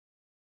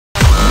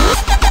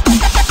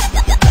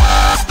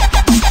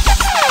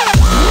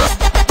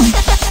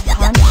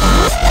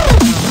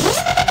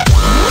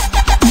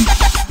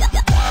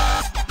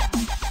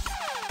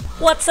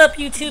What's up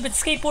YouTube,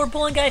 it's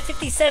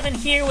skateboardbowlingguy57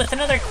 here with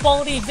another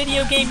quality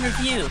video game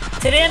review.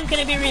 Today I'm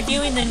going to be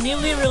reviewing the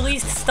newly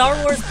released Star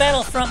Wars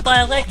Battlefront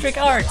by Electric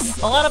Arts.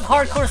 A lot of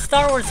hardcore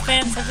Star Wars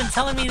fans have been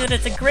telling me that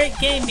it's a great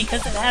game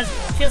because it has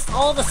just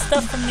all the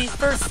stuff from the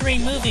first three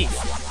movies.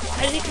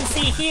 As you can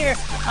see here,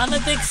 I'm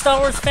a big Star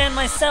Wars fan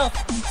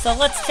myself, so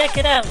let's check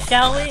it out,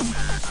 shall we?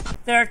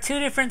 There are two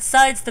different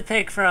sides to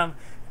pick from.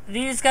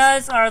 These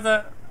guys are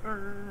the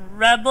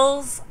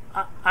rebels.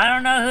 I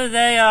don't know who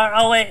they are.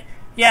 Oh wait.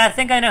 Yeah, I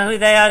think I know who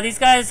they are. These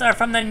guys are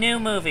from the new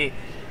movie.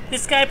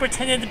 This guy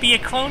pretended to be a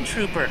clone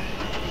trooper.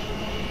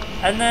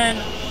 And then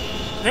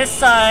this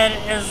side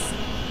is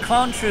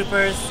clone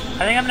troopers. I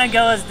think I'm gonna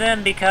go as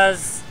them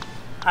because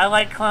I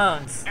like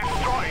clones.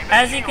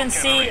 As you can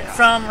see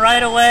from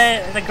right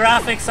away, the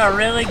graphics are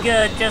really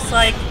good, just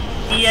like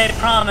EA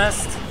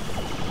promised.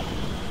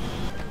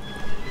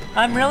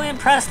 I'm really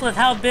impressed with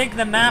how big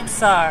the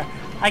maps are.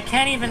 I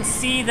can't even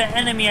see the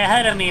enemy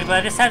ahead of me, but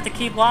I just have to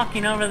keep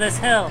walking over this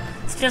hill.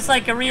 It's just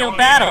like a real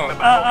battle.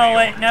 Oh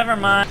wait, never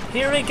mind.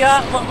 Here we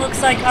got what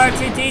looks like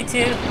R2-D2.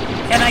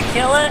 Can I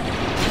kill it?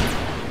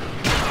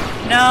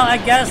 No,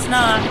 I guess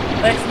not.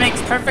 Which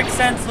makes perfect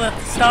sense with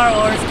Star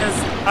Wars, because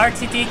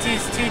R2-D2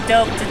 is too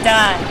dope to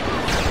die.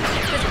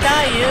 Just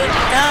die, you.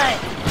 Die.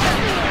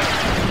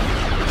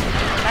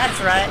 That's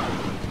right.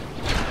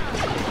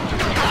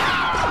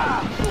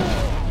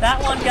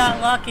 That one got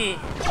lucky.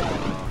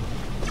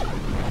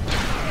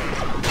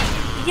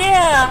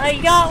 Yeah, I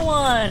got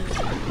one!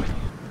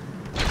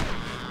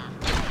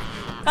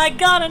 I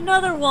got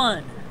another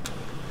one!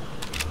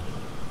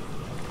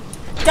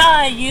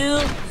 Die, you!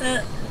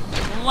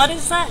 What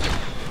is that?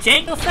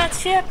 Jango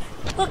Fett's ship?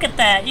 Look at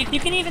that! You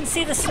can even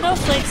see the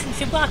snowflakes in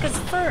Chewbacca's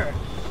fur.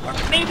 Or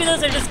maybe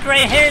those are just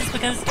gray hairs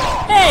because...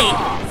 Hey!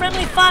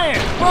 Friendly fire!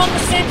 We're on the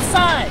same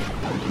side!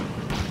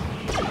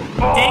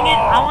 Dang it,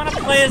 I want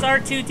to play as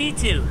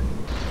R2-D2.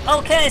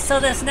 Okay,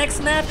 so this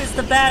next map is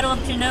the Battle of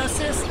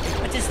Geonosis,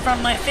 which is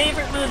from my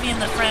favorite movie in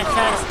the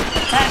franchise,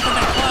 Attack of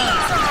the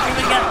Clones. Here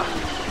we go.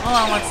 Hold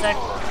on one sec.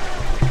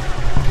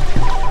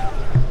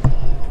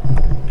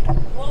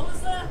 What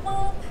was that,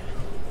 Mom?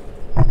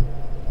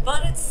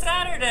 But it's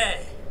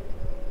Saturday.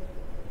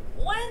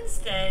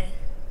 Wednesday.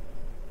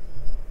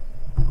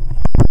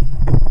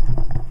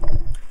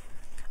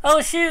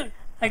 Oh shoot,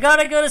 I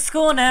gotta go to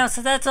school now,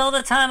 so that's all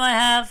the time I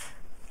have.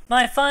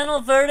 My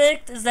final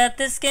verdict is that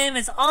this game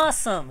is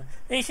awesome.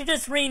 They should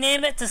just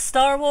rename it to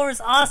Star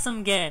Wars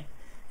Awesome Game.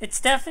 It's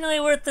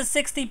definitely worth the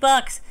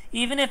 $60,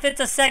 even if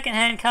it's a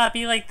secondhand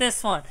copy like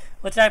this one,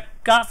 which I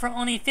got for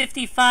only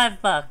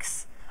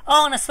 $55.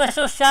 Oh, and a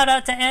special shout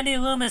out to Andy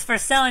Loomis for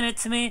selling it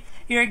to me.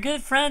 You're a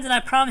good friend, and I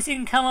promise you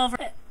can come over.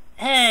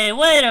 Hey,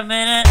 wait a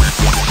minute.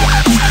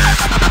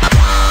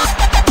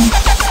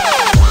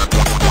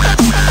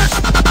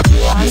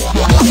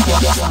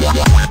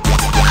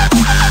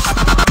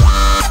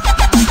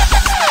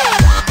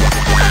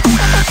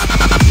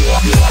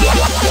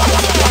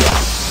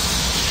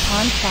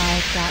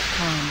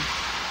 On5.com